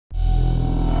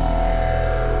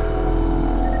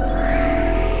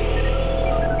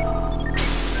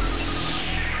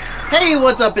Hey,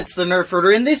 what's up? It's the Nerf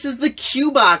Herder, and this is the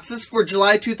Qbox. This is for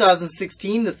July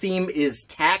 2016. The theme is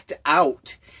TAC'D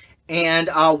Out. And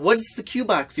what is the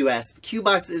Qbox, you ask? The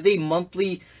Qbox is a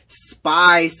monthly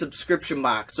spy subscription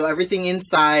box. So everything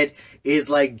inside is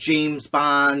like James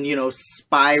Bond, you know,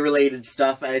 spy-related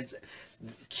stuff. As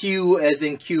Q as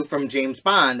in Q from James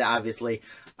Bond, obviously.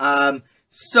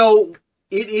 So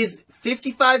it is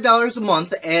 $55 a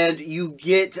month, and you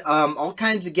get all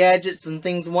kinds of gadgets and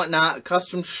things and whatnot. A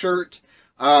custom shirt,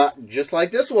 just like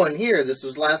this one here. This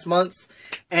was last month's,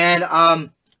 and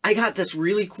I got this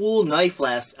really cool knife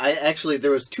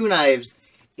there was 2 knives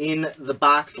in the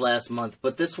box last month,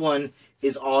 but this one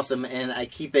is awesome, and I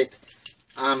keep it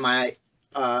on my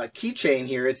keychain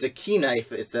here. It's a key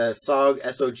knife. It's a SOG,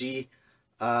 S-O-G,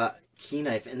 key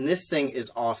knife, and this thing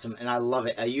is awesome, and I love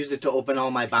it. I use it to open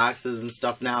all my boxes and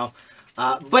stuff now.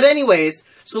 But anyways,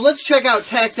 so let's check out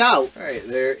TAC'D Out. Alright,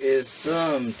 there is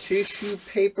some tissue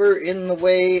paper in the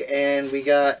way, and we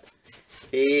got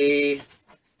a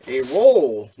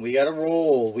roll. We got a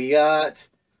roll. We got,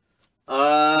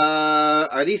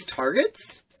 are these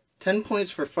targets? 10 points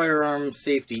for firearm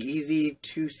safety. Easy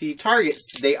to see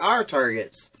targets. They are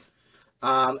targets.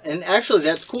 And actually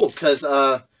that's cool, because,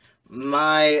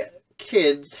 my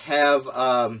kids have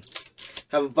a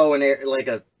bow and arrow, like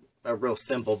a real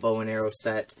simple bow and arrow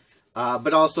set,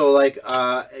 but also like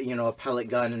you know, a pellet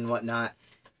gun and whatnot.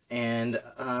 And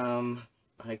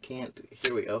I can't.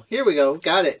 Here we go,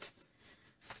 got it.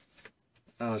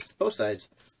 Oh, it's both sides.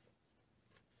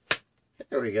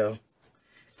 There we go.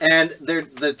 And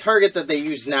the target that they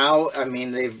use now, I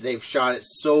mean, they've shot it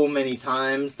so many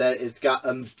times that it's got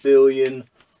a billion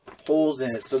holes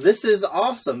in it. So this is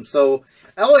awesome. So,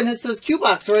 oh, and it says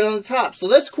Qbox right on the top. So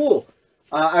that's cool.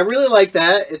 I really like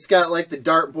that. It's got like the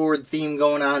dartboard theme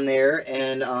going on there,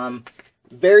 and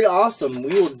very awesome.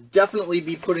 We will definitely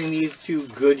be putting these to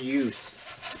good use.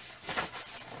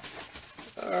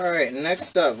 All right,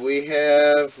 next up we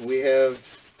have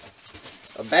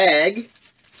a bag,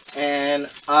 and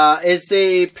it's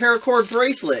a paracord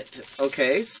bracelet.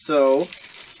 Okay, so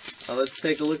let's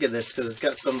take a look at this, because it's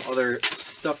got some other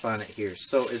stuff on it here.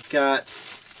 So it's got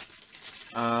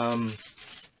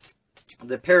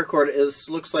the paracord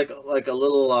looks like a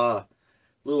little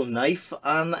knife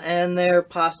on the end there,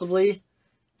 possibly,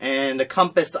 and a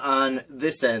compass on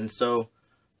this end. So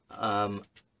yeah,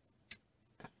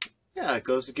 it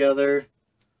goes together,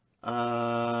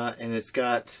 and it's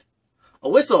got a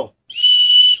whistle.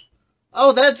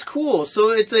 Oh, that's cool.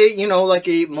 So it's a, you know, like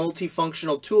a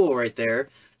multifunctional tool right there.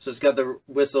 So it's got the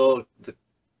whistle, the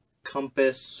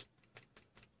compass,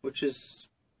 which is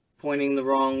pointing the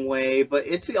wrong way, but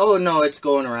it's, oh no, it's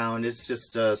going around. It's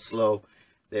just slow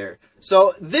there.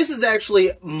 So this is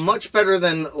actually much better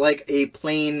than like a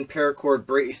plain paracord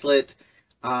bracelet,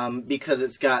 because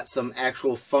it's got some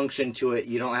actual function to it.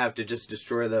 You don't have to just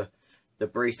destroy the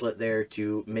bracelet there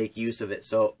to make use of it.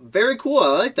 So very cool.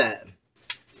 I like that.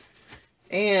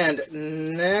 And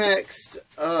next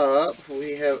up,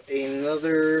 we have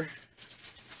another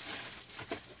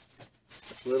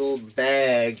little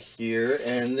bag here,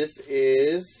 and this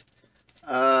is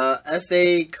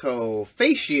SA Co.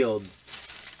 Face Shield.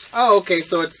 Oh, okay,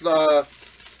 so it's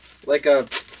like a,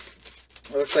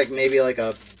 looks like maybe like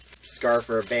a scarf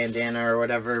or a bandana or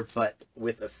whatever, but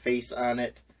with a face on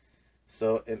it,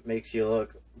 so it makes you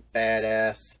look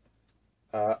badass.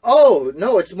 Oh,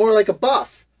 no, it's more like a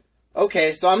buff.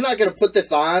 Okay, so I'm not going to put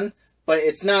this on, but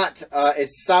it's not,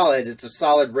 it's solid. It's a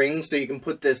solid ring, so you can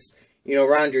put this, you know,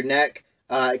 around your neck.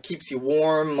 It keeps you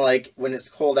warm, like when it's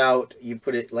cold out, you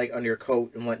put it like under your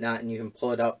coat and whatnot, and you can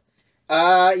pull it up.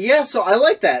 Yeah, so I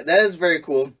like that. That is very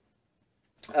cool.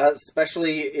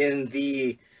 Especially in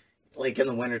the, like in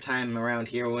the wintertime around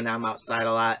here when I'm outside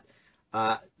a lot.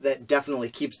 That definitely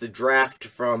keeps the draft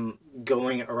from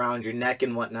going around your neck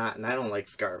and whatnot, and I don't like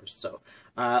scarves, so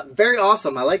very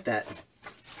awesome. I like that.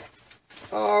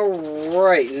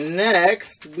 Alright,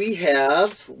 next we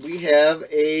have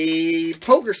a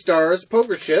PokerStars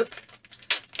poker chip,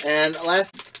 and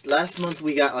last month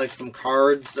we got like some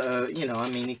cards. You know, I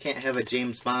mean, you can't have a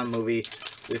James Bond movie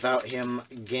without him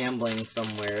gambling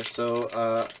somewhere. So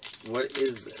what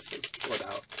is this? Let's pull it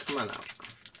out. Come on out.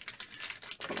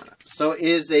 Come on out. So it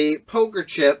is a poker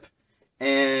chip,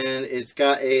 and it's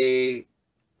got a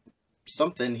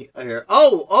something here.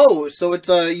 Oh, so it's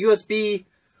a USB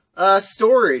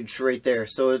storage right there.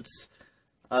 So it's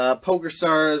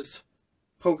PokerStars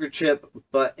poker chip,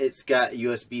 but it's got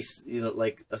USB, you know,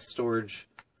 like a storage.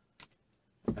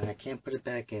 And I can't put it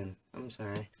back in. I'm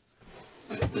sorry.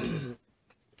 Let's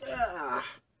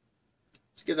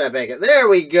get that back in. There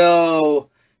we go.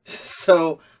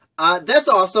 So That's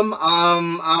awesome.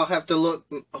 I'll have to look,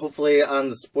 hopefully, on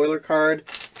the spoiler card.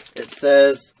 It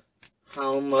says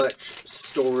how much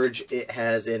storage it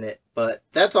has in it, but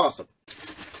that's awesome.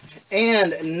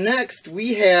 And next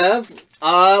we have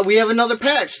another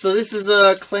patch. So this is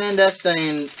a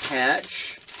clandestine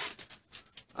patch.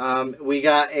 We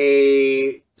got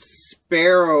a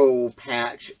Sparrow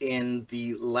patch in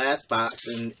the last box,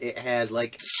 and it had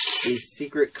like a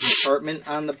secret compartment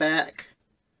on the back,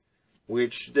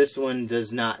 which this one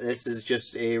does not. This is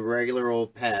just a regular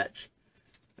old patch,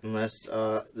 unless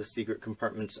the secret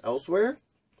compartment's elsewhere.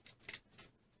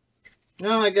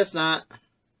 No, I guess not.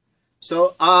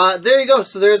 So, there you go.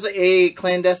 So there's a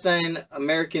clandestine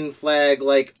American flag,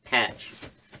 like, patch.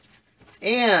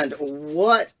 And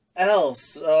what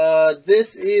else?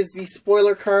 This is the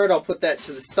spoiler card. I'll put that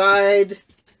to the side.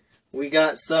 We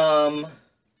got some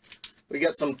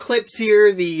clips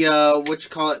here.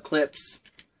 The, clips.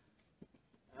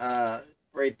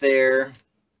 Right there.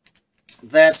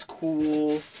 That's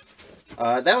cool.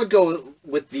 That would go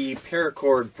with the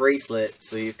paracord bracelet,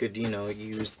 so you could,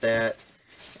 use that.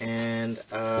 And,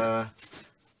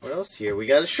 what else here? We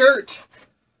got a shirt.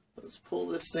 Let's pull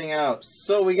this thing out.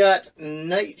 So, we got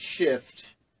Night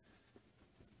Shift.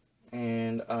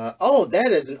 And, oh,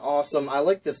 that is an awesome, I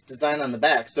like this design on the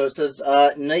back. So, it says,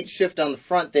 Night Shift on the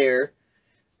front there.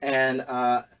 And,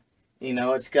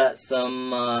 it's got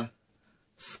some,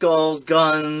 skulls,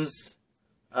 guns.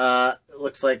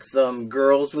 Looks like some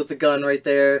girls with a gun right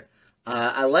there.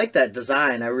 I like that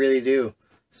design, I really do.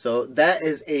 So that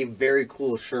is a very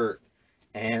cool shirt,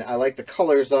 and I like the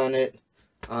colors on it.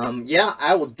 Yeah,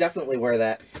 I will definitely wear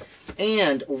that.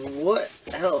 And what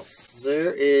else?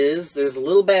 There's a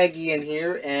little baggie in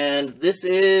here, and this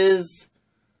is,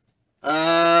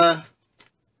 well,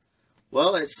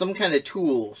 it's some kind of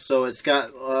tool. So it's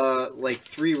got, like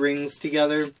 3 rings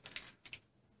together,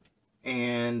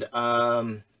 and,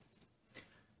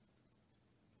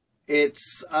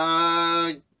 it's,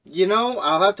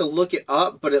 I'll have to look it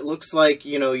up, but it looks like,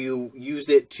 you use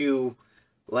it to,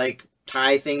 like,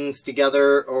 tie things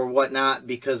together or whatnot,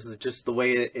 because of just the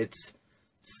way it's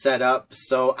set up.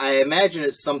 So I imagine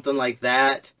it's something like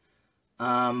that,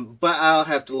 but I'll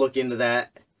have to look into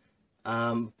that.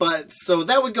 But, so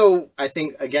that would go, I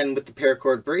think, again, with the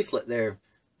paracord bracelet there.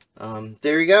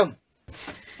 There you go.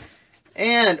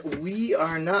 And we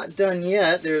are not done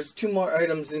yet. There's 2 more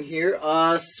items in here.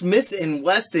 Smith &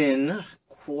 Wesson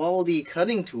quality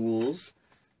cutting tools.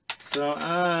 So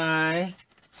I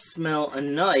smell a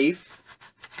knife,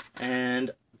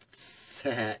 and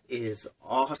that is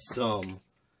awesome.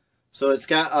 So it's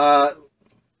got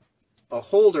a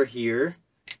holder here,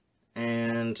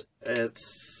 and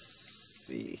let's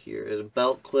see here, it's a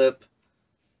belt clip,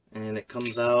 and it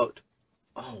comes out.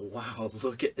 Oh wow,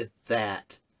 look at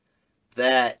that.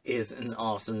 That is an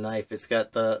awesome knife. It's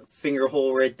got the finger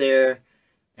hole right there,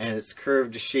 and it's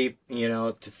curved to shape,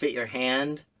 to fit your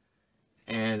hand,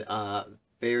 and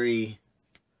very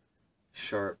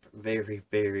sharp, very,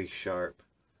 very sharp.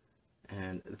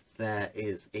 And that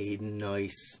is a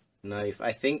nice knife.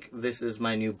 I think this is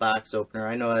my new box opener.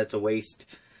 I know that's a waste,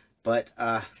 but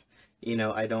I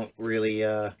don't really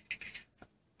go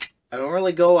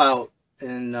out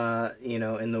in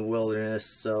in the wilderness,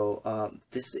 so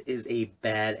this is a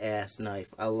badass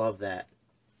knife. I love that.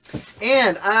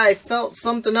 And I felt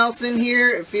something else in here.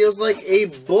 It feels like a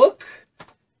book,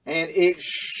 and it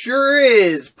sure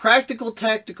is. Practical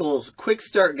Tacticals Quick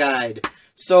Start Guide.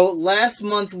 So last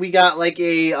month we got like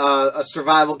a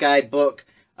survival guide book.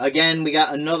 Again, we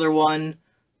got another one,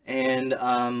 and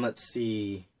let's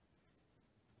see.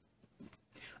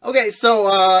 Okay,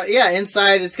 so, yeah,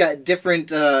 inside it's got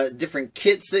different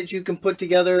kits that you can put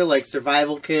together, like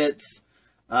survival kits.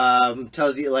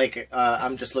 Tells you, like,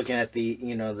 I'm just looking at the,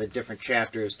 the different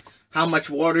chapters. How much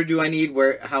water do I need?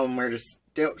 Where to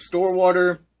store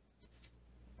water?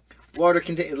 Water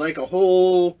contain, like, a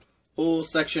whole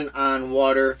section on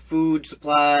water. Food,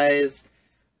 supplies,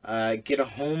 get a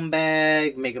home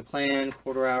bag, make a plan,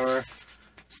 quarter hour.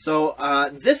 So,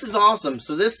 this is awesome.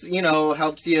 So this,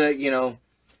 helps you,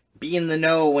 be in the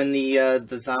know when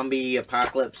the zombie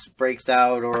apocalypse breaks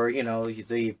out, or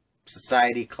the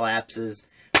society collapses,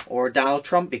 or Donald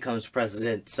Trump becomes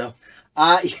president. So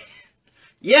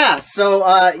yeah, so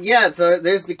so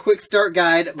there's the quick start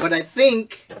guide. But I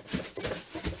think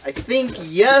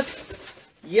yes,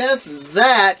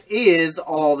 that is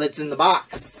all that's in the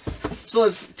box. So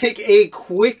let's take a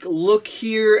quick look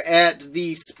here at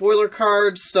the spoiler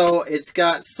card. So it's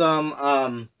got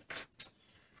some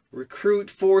recruit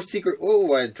 4 secret.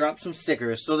 Oh, I dropped some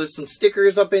stickers. So there's some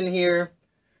stickers up in here,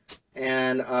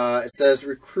 and it says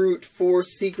recruit 4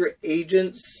 secret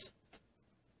agents.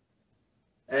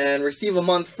 and receive a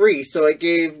month free. So it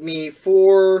gave me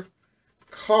 4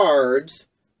 cards,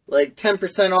 like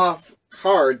 10% off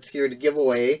cards here to give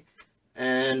away,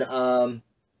 and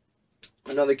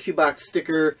another Qbox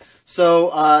sticker.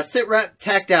 So sit rep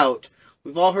TAC'D out.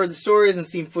 We've all heard the stories and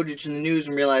seen footage in the news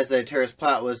and realized that a terrorist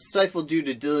plot was stifled due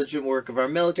to diligent work of our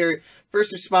military,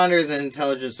 first responders, and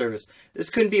intelligence service. This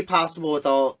couldn't be possible with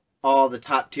all the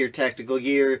top-tier tactical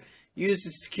gear used to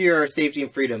secure our safety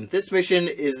and freedom. This mission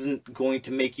isn't going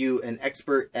to make you an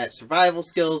expert at survival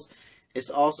skills. It's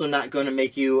also not going to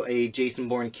make you a Jason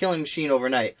Bourne killing machine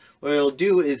overnight. What it'll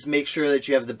do is make sure that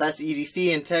you have the best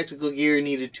EDC and tactical gear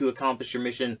needed to accomplish your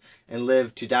mission and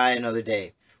live to die another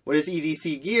day. What is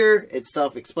EDC gear? It's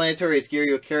self-explanatory. It's gear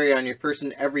you'll carry on your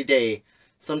person every day.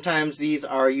 Sometimes these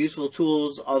are useful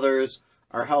tools. Others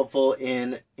are helpful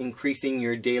in increasing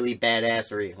your daily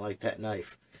badassery, like that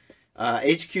knife.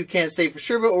 HQ can't say for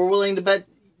sure, but we're willing to bet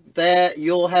that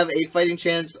you'll have a fighting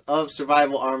chance of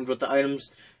survival armed with the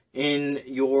items in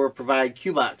your provided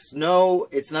Qbox. No,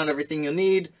 it's not everything you'll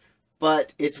need,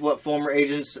 but it's what former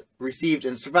agents received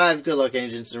and survived. Good luck,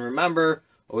 agents, and remember,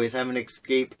 always have an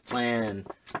escape plan.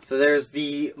 So there's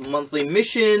the monthly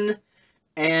mission,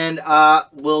 and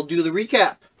we'll do the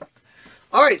recap.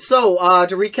 Alright, so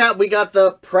to recap, we got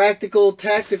the Practical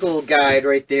Tactical Guide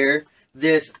right there.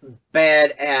 This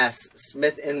badass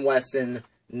Smith & Wesson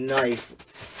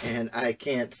knife, and I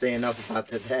can't say enough about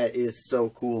that. That is so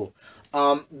cool.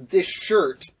 This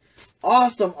shirt,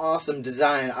 awesome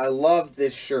design. I love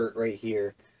this shirt right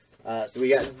here. So we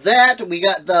got that. We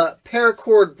got the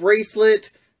paracord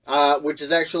bracelet, which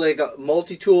is actually like a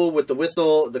multi-tool with the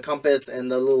whistle, the compass,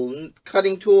 and the little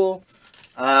cutting tool.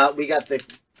 We got the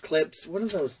clips. What are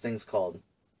those things called?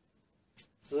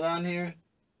 Is it on here?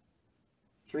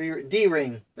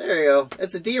 D-ring. There you go.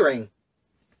 It's a D-ring.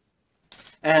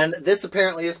 And this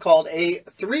apparently is called a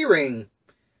 3-ring.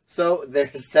 So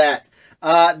there's that.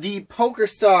 The Poker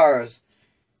Stars.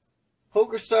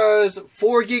 Poker Stars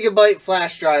 4GB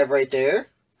flash drive right there.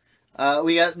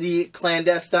 We got the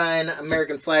clandestine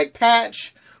American flag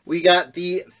patch. We got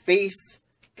the face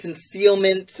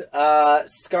concealment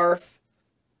scarf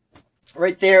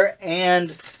right there,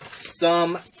 and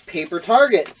some paper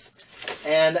targets.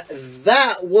 And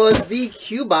that was the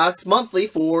Qbox monthly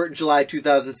for July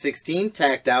 2016,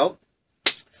 TAC'D out.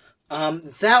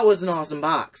 That was an awesome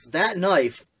box. That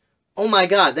knife, oh my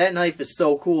god, that knife is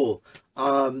so cool.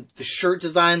 The shirt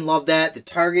design, love that. The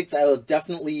targets, I will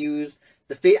definitely use.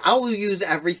 I will use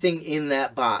everything in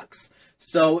that box.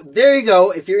 So, there you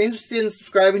go. If you're interested in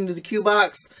subscribing to the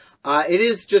Qbox, it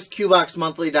is just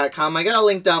qboxmonthly.com. I got a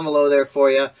link down below there for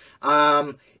you.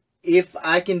 If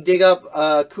I can dig up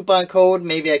a coupon code,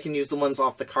 maybe I can use the ones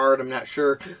off the card. I'm not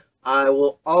sure. I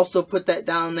will also put that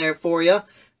down there for you.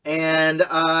 And,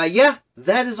 yeah,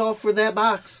 that is all for that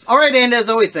box. Alright, and as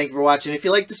always, thank you for watching. If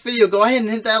you like this video, go ahead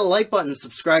and hit that like button,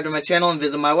 subscribe to my channel, and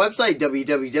visit my website,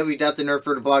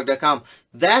 www.thenerdherderblog.com.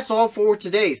 That's all for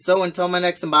today. So, until my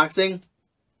next unboxing,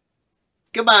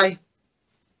 goodbye.